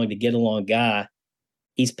go along to get along guy.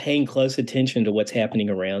 He's paying close attention to what's happening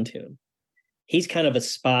around him. He's kind of a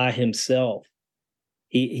spy himself.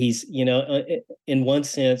 He's, in one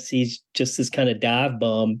sense, he's just this kind of dive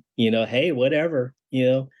bomb, hey, whatever,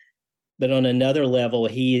 But on another level,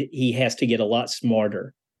 he has to get a lot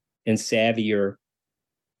smarter and savvier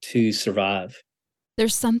to survive.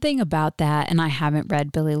 There's something about that, and I haven't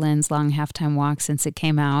read Billy Lynn's Long Halftime Walk since it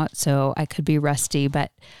came out, so I could be rusty,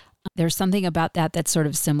 but there's something about that that's sort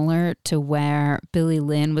of similar to where Billy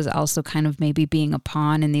Lynn was also kind of maybe being a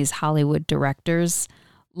pawn in these Hollywood directors'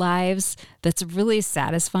 lives. That's really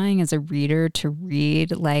satisfying as a reader to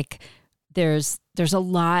read. Like there's a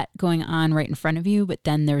lot going on right in front of you, but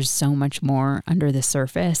then there's so much more under the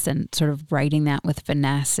surface, and sort of writing that with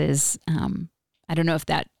finesse is, I don't know if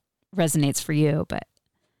that resonates for you, but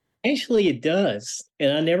actually it does.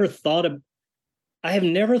 And I have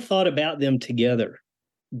never thought about them together,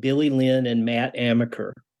 Billy Lynn and Matt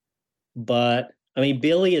Amaker. But I mean,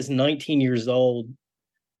 Billy is 19 years old.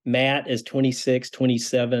 Matt is 26,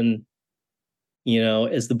 27,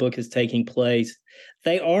 as the book is taking place.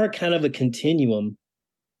 They are kind of a continuum,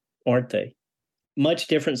 aren't they? Much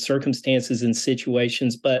different circumstances and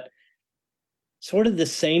situations, but sort of the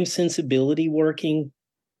same sensibility working,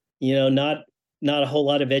 not a whole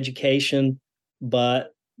lot of education,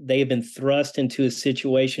 but they have been thrust into a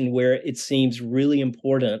situation where it seems really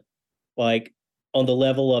important, like on the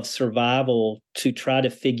level of survival, to try to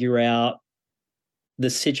figure out the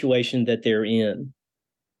situation that they're in,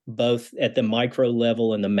 both at the micro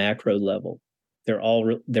level and the macro level. They're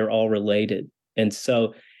all related. And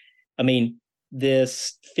so, I mean,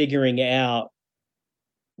 this figuring out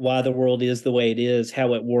why the world is the way it is,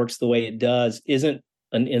 how it works the way it does, isn't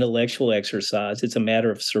an intellectual exercise. It's a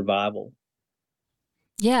matter of survival.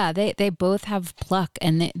 Yeah, they both have pluck,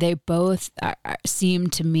 and they both seem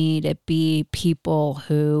to me to be people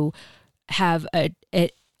who have a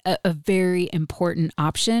very important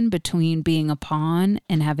option between being a pawn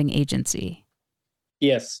and having agency.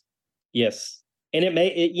 Yes. And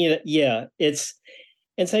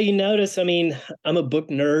and so you notice, I mean, I'm a book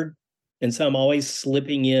nerd, and so I'm always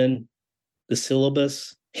slipping in the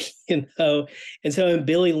syllabus, And so in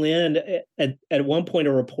Billy Lynn, at one point,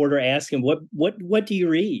 a reporter asked him, what do you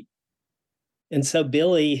read? And so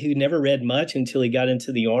Billy, who never read much until he got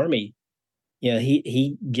into the Army,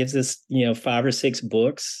 he gives us, 5 or 6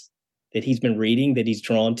 books that he's been reading that he's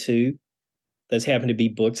drawn to. Those happen to be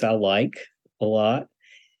books I like a lot.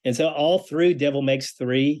 And so all through Devil Makes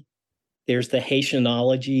Three, there's the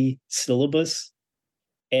Haitianology syllabus.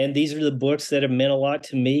 And these are the books that have meant a lot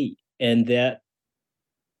to me and that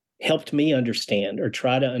helped me understand or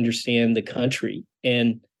try to understand the country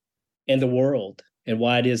and the world and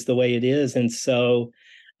why it is the way it is. And so,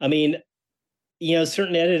 I mean,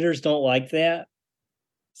 certain editors don't like that.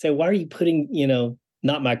 Say, why are you putting,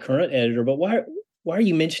 not my current editor, but why are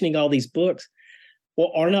you mentioning all these books?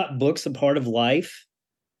 Well, are not books a part of life?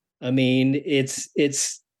 I mean,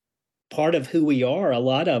 it's part of who we are, a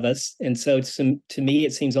lot of us. And so to me,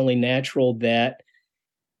 it seems only natural that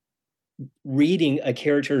reading a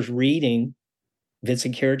character's reading, if it's a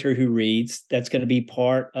character who reads, that's going to be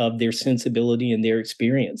part of their sensibility and their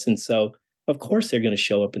experience. And so, of course, they're going to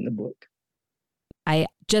show up in the book. I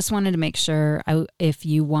just wanted to make sure if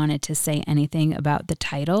you wanted to say anything about the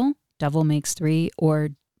title, Devil Makes Three or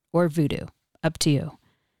Voodoo, up to you.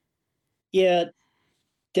 Yeah,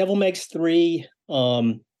 Devil Makes Three.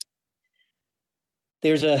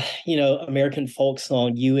 There's a, American folk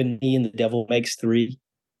song, You and Me and the Devil Makes Three.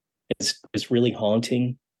 It's really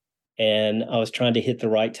haunting. And I was trying to hit the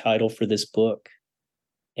right title for this book.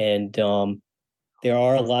 And there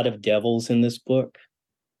are a lot of devils in this book.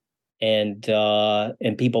 And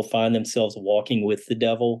people find themselves walking with the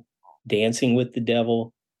devil, dancing with the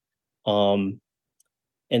devil. And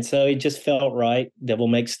so it just felt right. Devil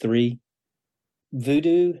Makes Three.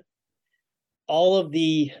 Voodoo. All of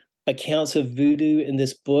the accounts of voodoo in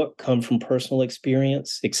this book come from personal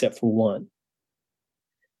experience, except for one.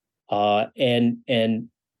 And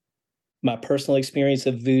my personal experience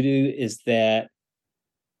of voodoo is that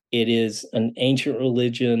it is an ancient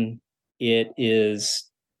religion It is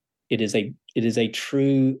a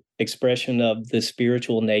true expression of the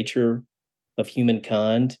spiritual nature of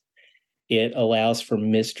humankind. It allows for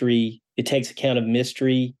mystery. It takes account of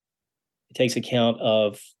mystery. It takes account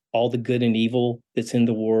of all the good and evil that's in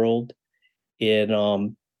the world.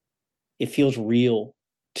 It feels real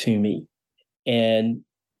to me. And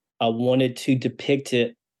I wanted to depict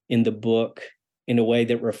it in the book in a way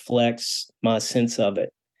that reflects my sense of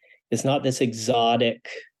it. It's not this exotic,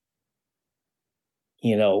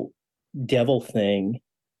 devil thing,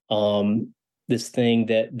 this thing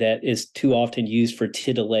that is too often used for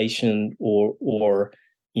titillation or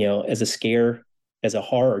as a scare, as a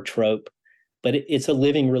horror trope. But it's a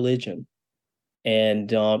living religion,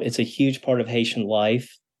 and it's a huge part of Haitian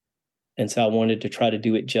life. And so I wanted to try to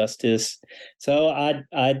do it justice. So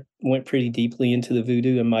I went pretty deeply into the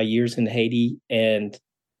voodoo in my years in Haiti, and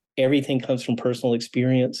everything comes from personal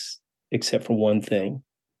experience except for one thing.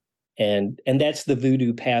 And that's the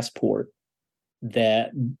voodoo passport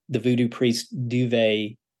that the voodoo priest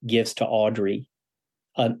Duvet gives to Audrey.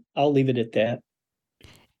 I'll leave it at that.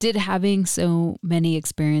 Did having so many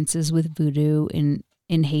experiences with voodoo in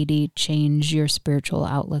Haiti change your spiritual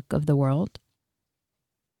outlook of the world?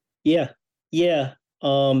 Yeah.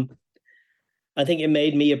 I think it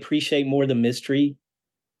made me appreciate more the mystery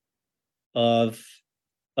of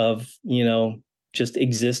just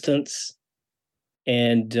existence,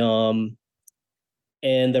 and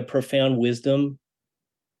the profound wisdom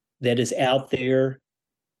that is out there,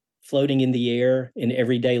 floating in the air in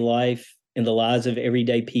everyday life, in the lives of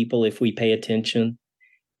everyday people, if we pay attention.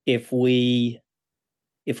 If we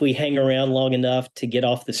hang around long enough to get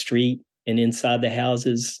off the street and inside the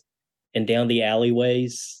houses and down the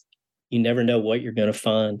alleyways, you never know what you're going to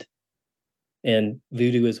find. And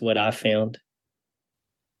voodoo is what I found.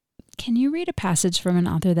 Can you read a passage from an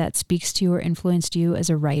author that speaks to you or influenced you as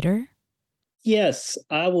a writer? Yes,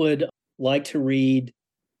 I would like to read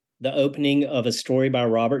the opening of a story by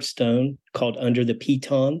Robert Stone called Under the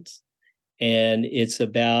Pitons. And it's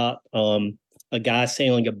about a guy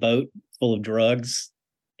sailing a boat full of drugs,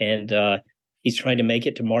 and he's trying to make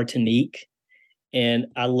it to Martinique. And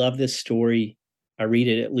I love this story. I read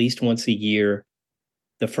it at least once a year.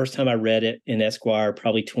 The first time I read it in Esquire,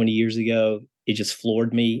 probably 20 years ago, it just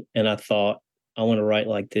floored me. And I thought, I want to write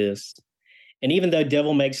like this. And even though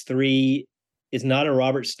Devil Makes Three is not a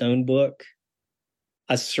Robert Stone book,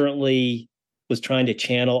 I certainly was trying to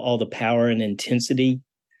channel all the power and intensity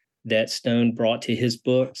that Stone brought to his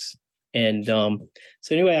books. And so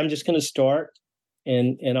anyway, I'm just going to start,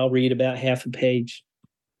 and I'll read about half a page.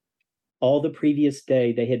 All the previous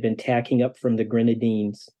day, they had been tacking up from the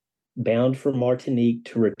Grenadines, bound for Martinique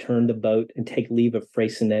to return the boat and take leave of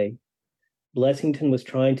Freycinet. Blessington was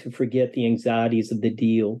trying to forget the anxieties of the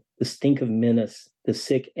deal, the stink of menace, the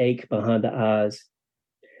sick ache behind the eyes.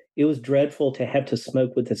 It was dreadful to have to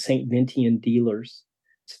smoke with the St. Ventian dealers,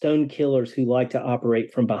 stone killers who like to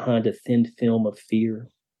operate from behind a thin film of fear.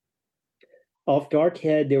 Off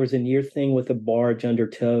Darkhead, there was a near thing with a barge under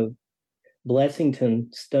tow.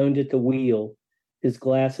 Blessington, stoned at the wheel, his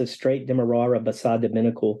glass of straight Demerara beside the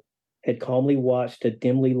binnacle, had calmly watched a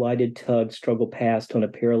dimly lighted tug struggle past on a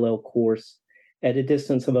parallel course at a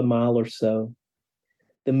distance of a mile or so.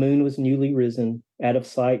 The moon was newly risen, out of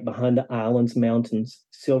sight behind the island's mountains,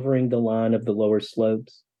 silvering the line of the lower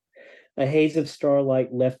slopes. A haze of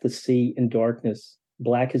starlight left the sea in darkness,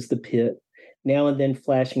 black as the pit, now and then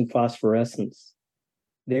flashing phosphorescence.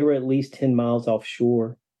 They were at least 10 miles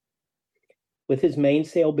offshore. With his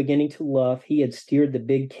mainsail beginning to luff, he had steered the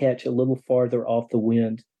big ketch a little farther off the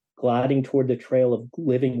wind, gliding toward the trail of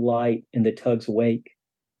living light in the tug's wake.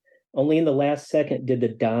 Only in the last second did the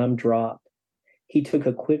dime drop. He took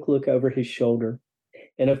a quick look over his shoulder,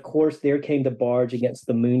 and of course there came the barge against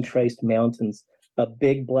the moon-traced mountains, a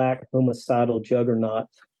big black homicidal juggernaut,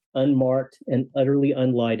 unmarked and utterly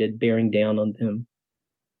unlighted, bearing down on them.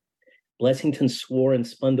 Blessington swore and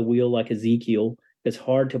spun the wheel like Ezekiel, as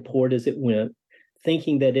hard to port as it went,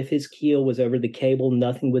 thinking that if his keel was over the cable,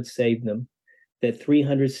 nothing would save them, that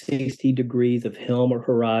 360 degrees of helm or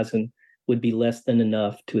horizon would be less than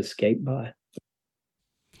enough to escape by.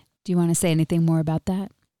 Do you want to say anything more about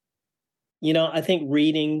that? I think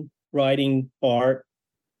reading, writing, art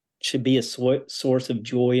should be a source of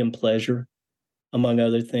joy and pleasure, among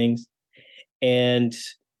other things. And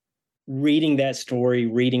reading that story,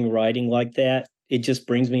 writing like that, it just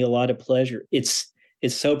brings me a lot of pleasure. It's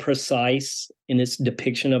so precise in its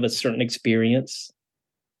depiction of a certain experience.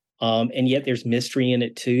 And yet there's mystery in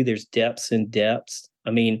it too. There's depths and depths.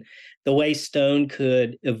 I mean, the way Stone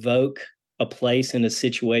could evoke a place and a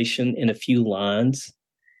situation in a few lines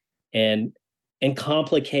and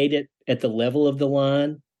complicate it at the level of the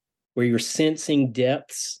line where you're sensing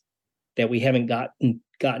depths that we haven't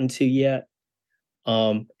gotten to yet.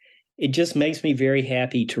 It just makes me very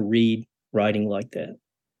happy to read writing like that.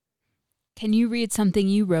 Can you read something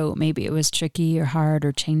you wrote? Maybe it was tricky or hard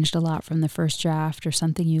or changed a lot from the first draft, or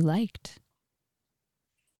something you liked?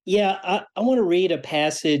 Yeah, I want to read a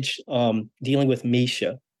passage dealing with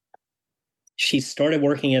Misha. She started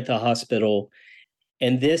working at the hospital,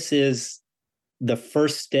 and this is the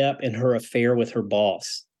first step in her affair with her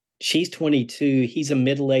boss. She's 22. He's a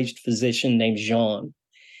middle-aged physician named Jean.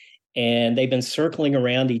 And they've been circling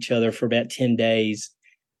around each other for about 10 days.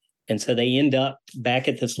 And so they end up back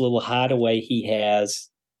at this little hideaway he has.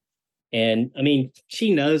 And I mean,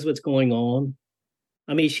 she knows what's going on.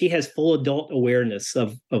 I mean, she has full adult awareness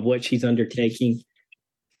of what she's undertaking.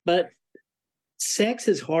 But sex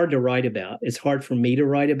is hard to write about. It's hard for me to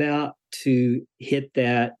write about, to hit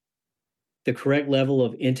the correct level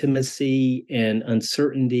of intimacy and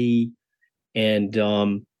uncertainty and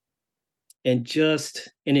just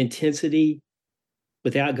an intensity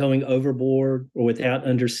without going overboard or without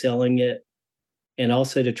underselling it. And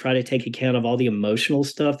also to try to take account of all the emotional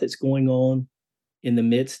stuff that's going on in the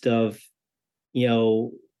midst of,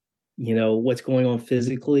 what's going on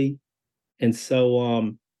physically. And so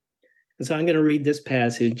I'm going to read this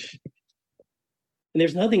passage. And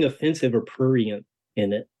there's nothing offensive or prurient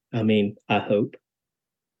in it. I mean, I hope.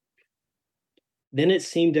 Then it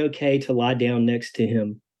seemed okay to lie down next to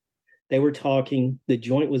him. They were talking. The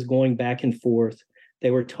joint was going back and forth.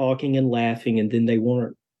 They were talking and laughing, and then they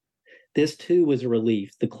weren't. This, too, was a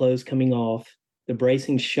relief, the clothes coming off, the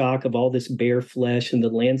bracing shock of all this bare flesh, and the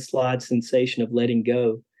landslide sensation of letting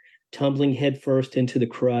go, tumbling headfirst into the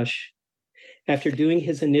crush. After doing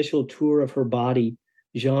his initial tour of her body,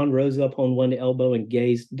 Jean rose up on one elbow and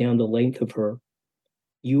gazed down the length of her.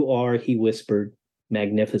 "You are," he whispered,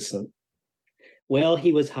 "magnificent." Well,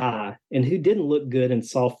 he was high, and who didn't look good in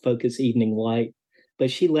soft focus evening light,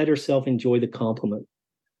 but she let herself enjoy the compliment.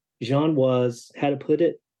 Jean was, how to put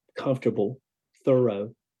it, comfortable,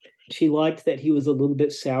 thorough. She liked that he was a little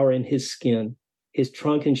bit sour in his skin, his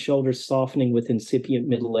trunk and shoulders softening with incipient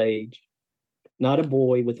middle age. Not a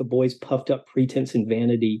boy with a boy's puffed up pretense and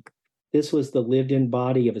vanity. This was the lived-in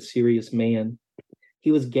body of a serious man.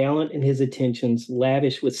 He was gallant in his attentions,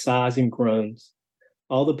 lavish with sighs and groans.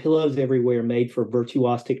 All the pillows everywhere made for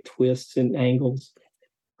virtuosic twists and angles.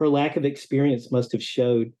 Her lack of experience must have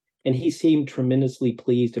showed, and he seemed tremendously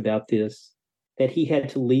pleased about this, that he had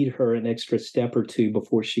to lead her an extra step or two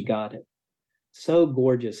before she got it. "So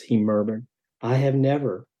gorgeous," he murmured. "I have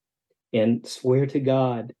never," and "swear to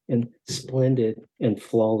God," and "splendid," and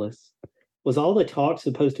 "flawless." Was all the talk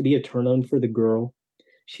supposed to be a turn-on for the girl?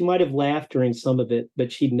 She might have laughed during some of it,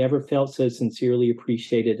 but she'd never felt so sincerely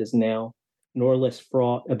appreciated as now, nor less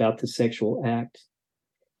fraught about the sexual act.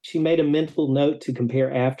 She made a mental note to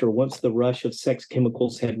compare after, once the rush of sex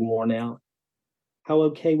chemicals had worn out. How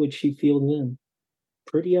okay would she feel then?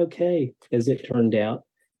 Pretty okay, as it turned out,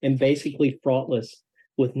 and basically fraughtless,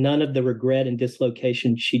 with none of the regret and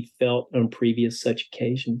dislocation she'd felt on previous such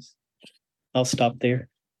occasions. I'll stop there.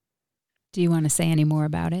 Do you want to say any more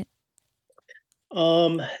about it?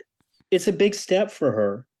 It's a big step for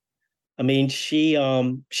her. I mean,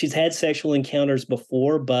 she's had sexual encounters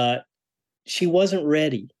before, but she wasn't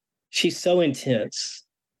ready. She's so intense.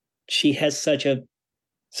 She has such a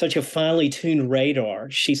finely tuned radar.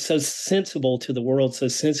 She's so sensible to the world, so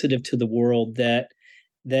sensitive to the world that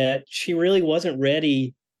she really wasn't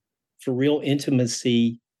ready for real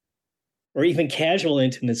intimacy or even casual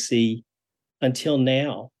intimacy until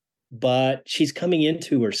now. But she's coming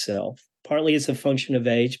into herself. Partly it's a function of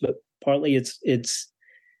age, but partly it's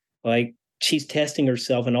like she's testing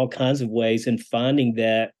herself in all kinds of ways and finding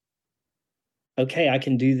that, okay, I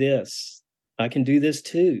can do this. I can do this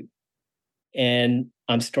too. And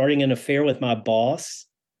I'm starting an affair with my boss.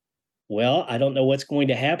 Well, I don't know what's going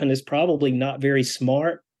to happen. It's probably not very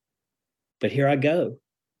smart, but here I go.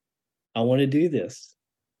 I want to do this.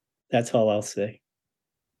 That's all I'll say.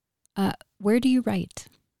 Where do you write?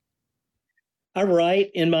 I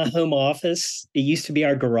write in my home office. It used to be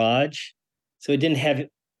our garage, so it didn't have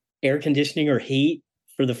air conditioning or heat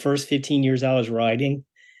for the first 15 years I was writing.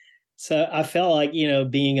 So I felt like,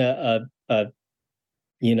 being a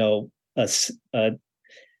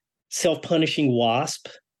self-punishing wasp,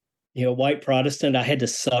 white Protestant, I had to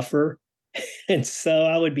suffer. And so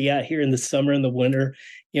I would be out here in the summer and the winter,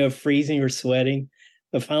 freezing or sweating.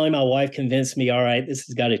 But finally, my wife convinced me, all right, this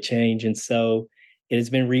has got to change. And so it has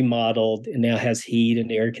been remodeled and now has heat and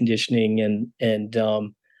air conditioning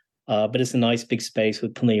but it's a nice big space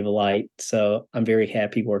with plenty of light. So I'm very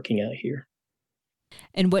happy working out here.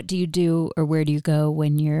 And what do you do, or where do you go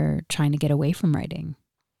when you're trying to get away from writing?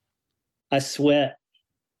 I sweat.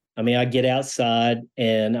 I mean, I get outside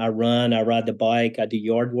and I run, I ride the bike, I do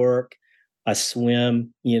yard work, I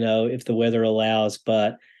swim, if the weather allows,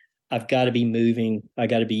 but I've got to be moving. I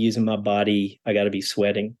got to be using my body. I got to be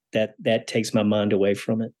sweating. That takes my mind away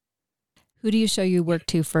from it. Who do you show your work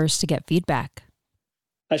to first to get feedback?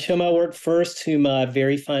 I show my work first to my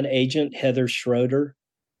very fine agent, Heather Schroeder.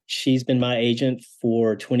 She's been my agent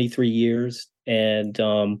for 23 years and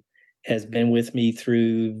has been with me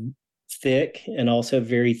through thick and also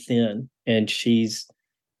very thin. And she's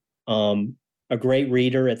a great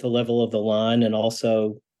reader at the level of the line and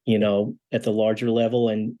also, at the larger level.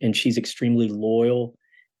 And she's extremely loyal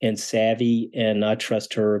and savvy, and I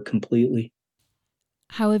trust her completely.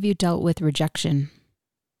 How have you dealt with rejection?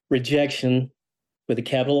 Rejection, with a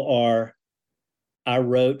capital R, I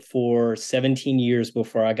wrote for 17 years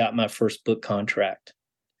before I got my first book contract.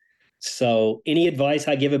 So any advice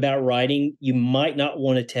I give about writing, you might not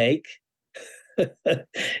want to take,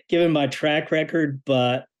 given my track record,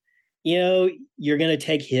 but you're going to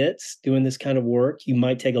take hits doing this kind of work. You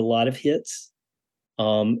might take a lot of hits,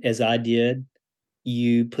 as I did.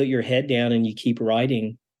 You put your head down and you keep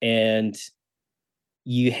writing, and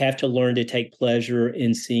you have to learn to take pleasure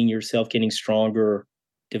in seeing yourself getting stronger,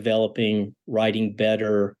 developing, writing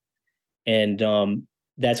better. And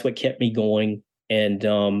that's what kept me going. And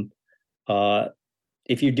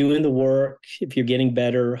if you're doing the work, if you're getting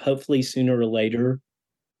better, hopefully sooner or later,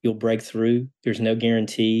 you'll break through. There's no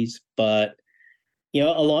guarantees. But,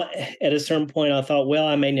 at a certain point, I thought, well,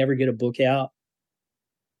 I may never get a book out,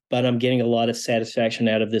 but I'm getting a lot of satisfaction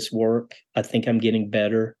out of this work. I think I'm getting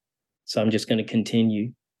better. So I'm just going to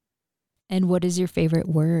continue. And what is your favorite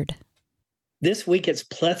word? This week, it's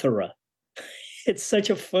plethora. It's such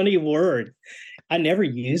a funny word. I never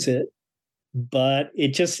use it, but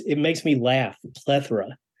it makes me laugh.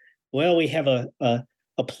 Plethora. Well, we have a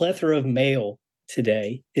plethora of mail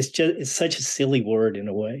today. It's such a silly word in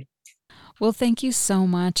a way. Well, thank you so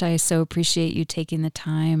much. I so appreciate you taking the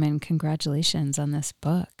time, and congratulations on this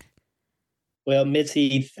book. Well,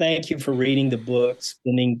 Mitzi, thank you for reading the book,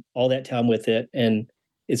 spending all that time with it, and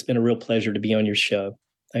it's been a real pleasure to be on your show.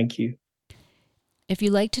 Thank you. If you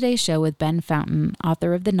like today's show with Ben Fountain,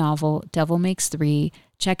 author of the novel Devil Makes Three,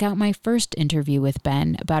 check out my first interview with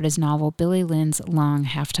Ben about his novel Billy Lynn's Long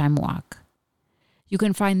Halftime Walk. You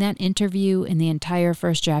can find that interview in the entire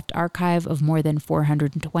First Draft archive of more than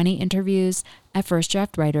 420 interviews at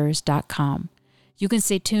firstdraftwriters.com. You can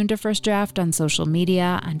stay tuned to First Draft on social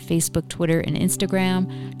media, on Facebook, Twitter, and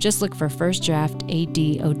Instagram. Just look for First Draft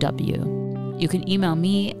ADOW. You can email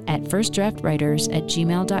me at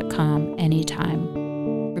firstdraftwriters@gmail.com anytime.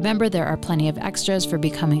 Remember, there are plenty of extras for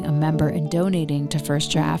becoming a member and donating to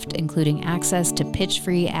First Draft, including access to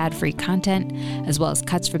pitch-free, ad-free content, as well as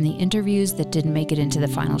cuts from the interviews that didn't make it into the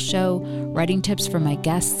final show, writing tips from my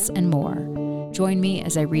guests, and more. Join me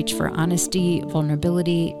as I reach for honesty,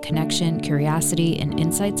 vulnerability, connection, curiosity, and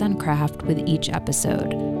insights on craft with each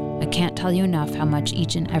episode. I can't tell you enough how much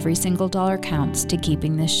each and every single dollar counts to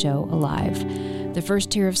keeping this show alive. The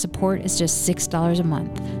first tier of support is just $6 a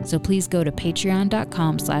month, so please go to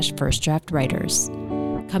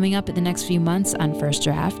patreon.com/firstdraftwriters. Coming up in the next few months on First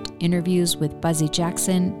Draft, interviews with Buzzy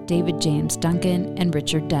Jackson, David James Duncan, and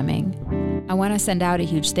Richard Deming. I want to send out a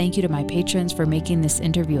huge thank you to my patrons for making this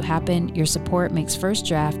interview happen. Your support makes First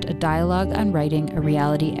Draft a dialogue on writing a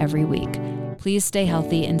reality every week. Please stay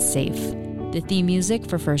healthy and safe. The theme music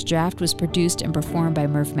for First Draft was produced and performed by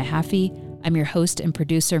Murph Mahaffey. I'm your host and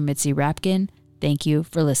producer, Mitzi Rapkin. Thank you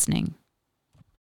for listening.